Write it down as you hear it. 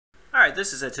Alright,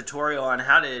 this is a tutorial on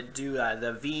how to do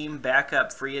the Veeam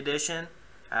Backup Free Edition.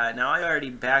 Now I already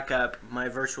back up my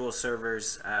virtual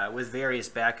servers with various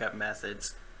backup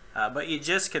methods, but you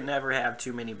just can never have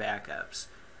too many backups.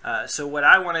 So what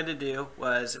I wanted to do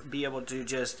was be able to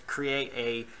just create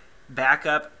a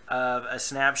backup of a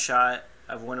snapshot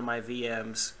of one of my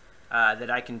VMs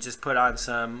that I can just put on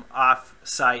some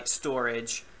off-site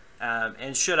storage,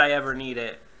 and should I ever need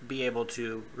it, be able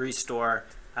to restore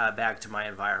back to my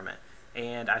environment.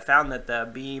 And I found that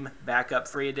the Veeam Backup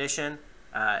Free Edition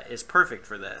is perfect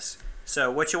for this.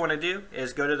 So what you want to do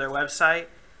is go to their website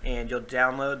and you'll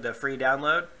download the free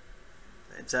download.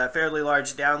 It's a fairly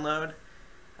large download,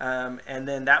 and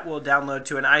then that will download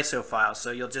to an ISO file.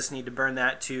 So you'll just need to burn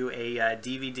that to a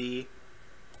DVD.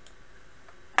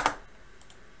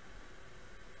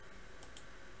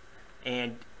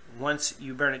 And once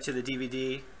you burn it to the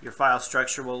DVD, your file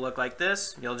structure will look like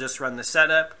this. You'll just run the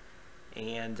setup,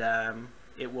 and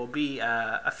it will be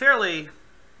a fairly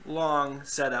long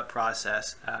setup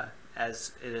process,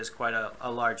 as it is quite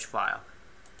a large file.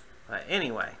 But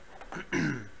anyway,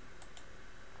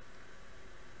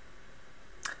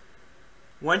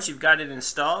 once you've got it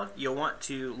installed, you'll want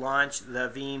to launch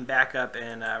the Veeam Backup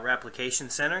and Replication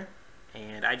Center,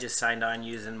 and I just signed on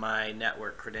using my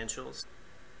network credentials.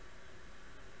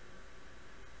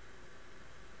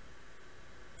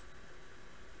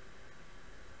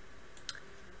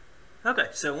 Okay,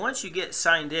 so once you get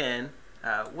signed in,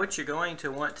 what you're going to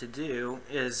want to do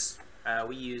is,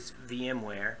 we use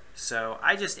VMware, so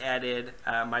I just added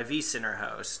my vCenter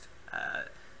host.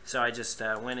 So I just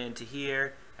went into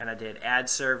here and I did add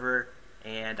server,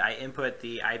 and I input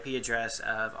the IP address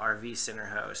of our vCenter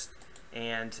host.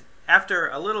 And after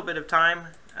a little bit of time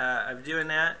of doing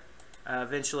that,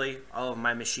 eventually all of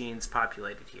my machines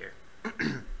populated here.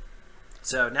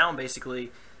 So now I'm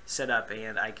basically set up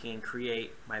and I can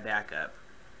create my backup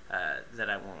that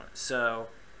I want. So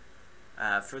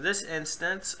for this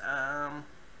instance,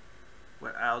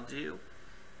 what I'll do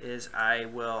is I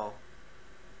will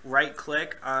right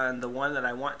click on the one that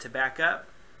I want to back up,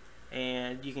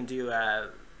 and you can do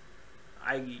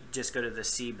I just go to the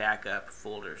C backup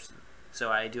folders.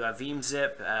 So I do a Veeam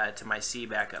zip to my C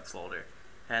backup folder,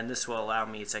 and this will allow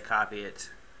me to copy it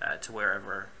to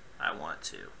wherever I want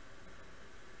to.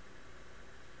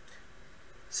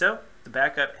 So the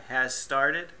backup has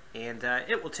started, and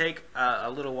it will take a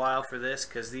little while for this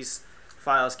because these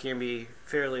files can be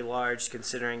fairly large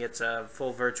considering it's a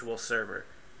full virtual server.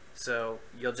 So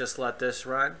you'll just let this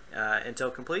run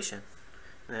until completion.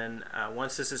 And then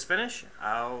once this is finished,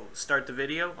 I'll start the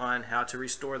video on how to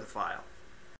restore the file.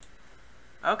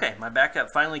 Okay, my backup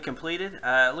finally completed.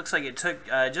 It looks like it took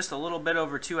just a little bit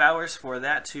over 2 hours for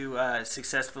that to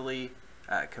successfully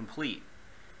complete.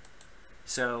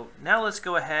 So now let's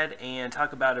go ahead and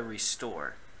talk about a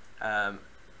restore.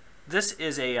 This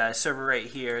is a server right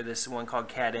here, this one called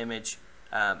CAD image,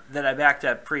 that I backed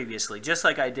up previously, just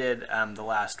like I did the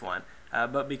last one.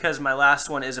 But because my last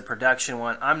one is a production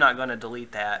one, I'm not going to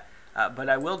delete that, but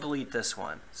I will delete this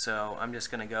one. So I'm just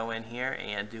going to go in here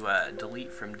and do a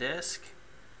delete from disk.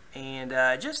 And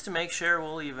just to make sure,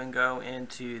 we'll even go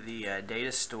into the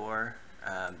data store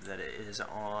that it is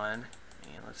on.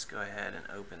 And let's go ahead and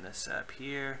open this up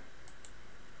here.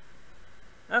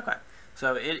 Okay,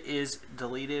 so it is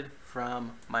deleted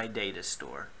from my data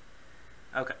store.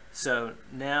 Okay, so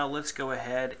now let's go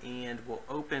ahead and we'll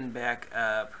open back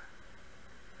up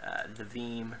the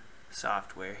Veeam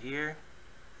software here.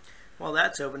 While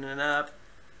that's opening up,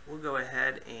 we'll go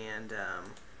ahead and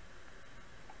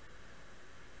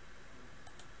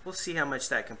we'll see how much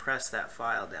that compressed that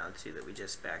file down to that we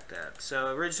just backed up. So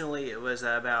originally it was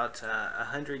about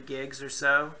 100 gigs or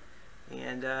so,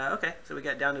 and okay, so we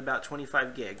got down to about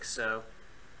 25 gigs, so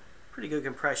pretty good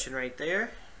compression right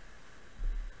there.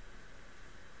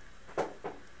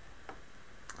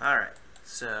 Alright,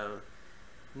 so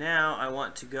now I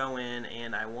want to go in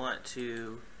and I want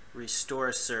to restore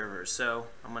a server. So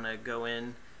I'm going to go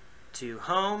in to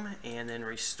Home and then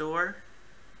Restore.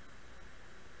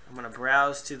 I'm going to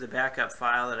browse to the backup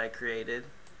file that I created,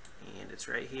 and it's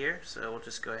right here. So we'll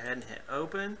just go ahead and hit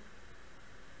Open.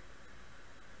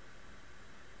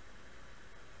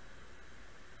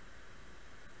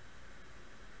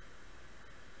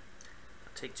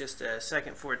 It'll take just a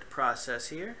second for it to process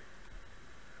here.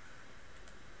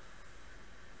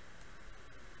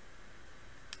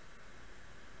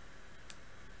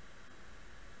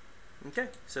 Okay,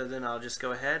 so then I'll just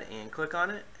go ahead and click on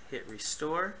it, hit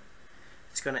Restore.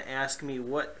 It's going to ask me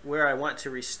where I want to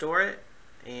restore it,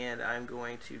 and I'm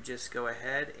going to just go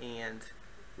ahead and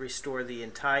restore the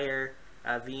entire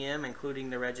VM, including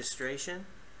the registration.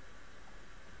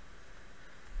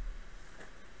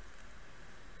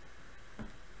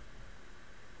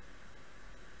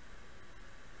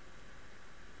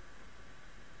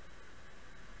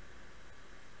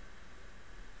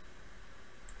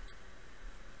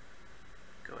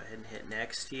 ahead and hit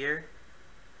next here.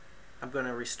 I'm going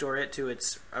to restore it to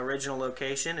its original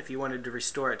location. If you wanted to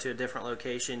restore it to a different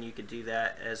location, you could do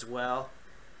that as well.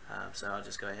 So I'll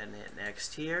just go ahead and hit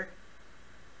next here,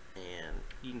 and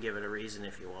you can give it a reason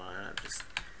if you want.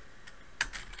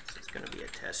 So it's going to be a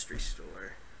test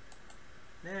restore.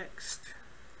 Next.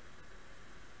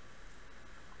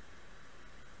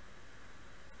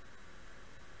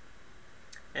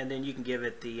 And then you can give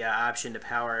it the option to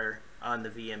power on the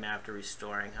VM after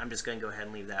restoring. I'm just going to go ahead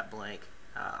and leave that blank.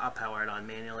 I'll power it on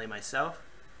manually myself,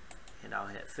 and I'll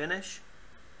hit finish.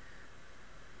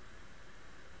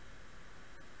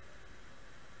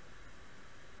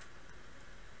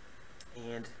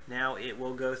 And now it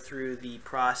will go through the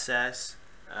process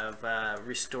of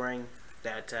restoring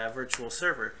that virtual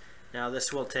server. Now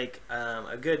this will take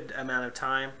a good amount of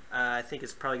time. I think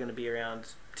it's probably going to be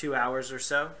around 2 hours or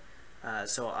so.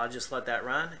 So I'll just let that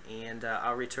run, and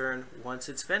I'll return once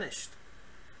it's finished.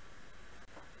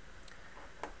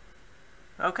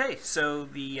 Okay, so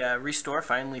the restore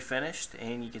finally finished,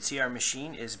 and you can see our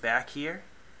machine is back here.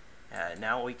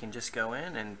 Now we can just go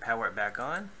in and power it back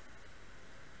on.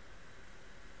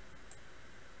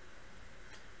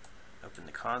 Open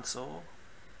the console,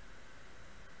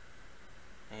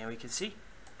 and we can see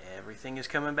everything is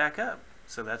coming back up.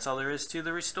 So that's all there is to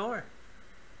the restore.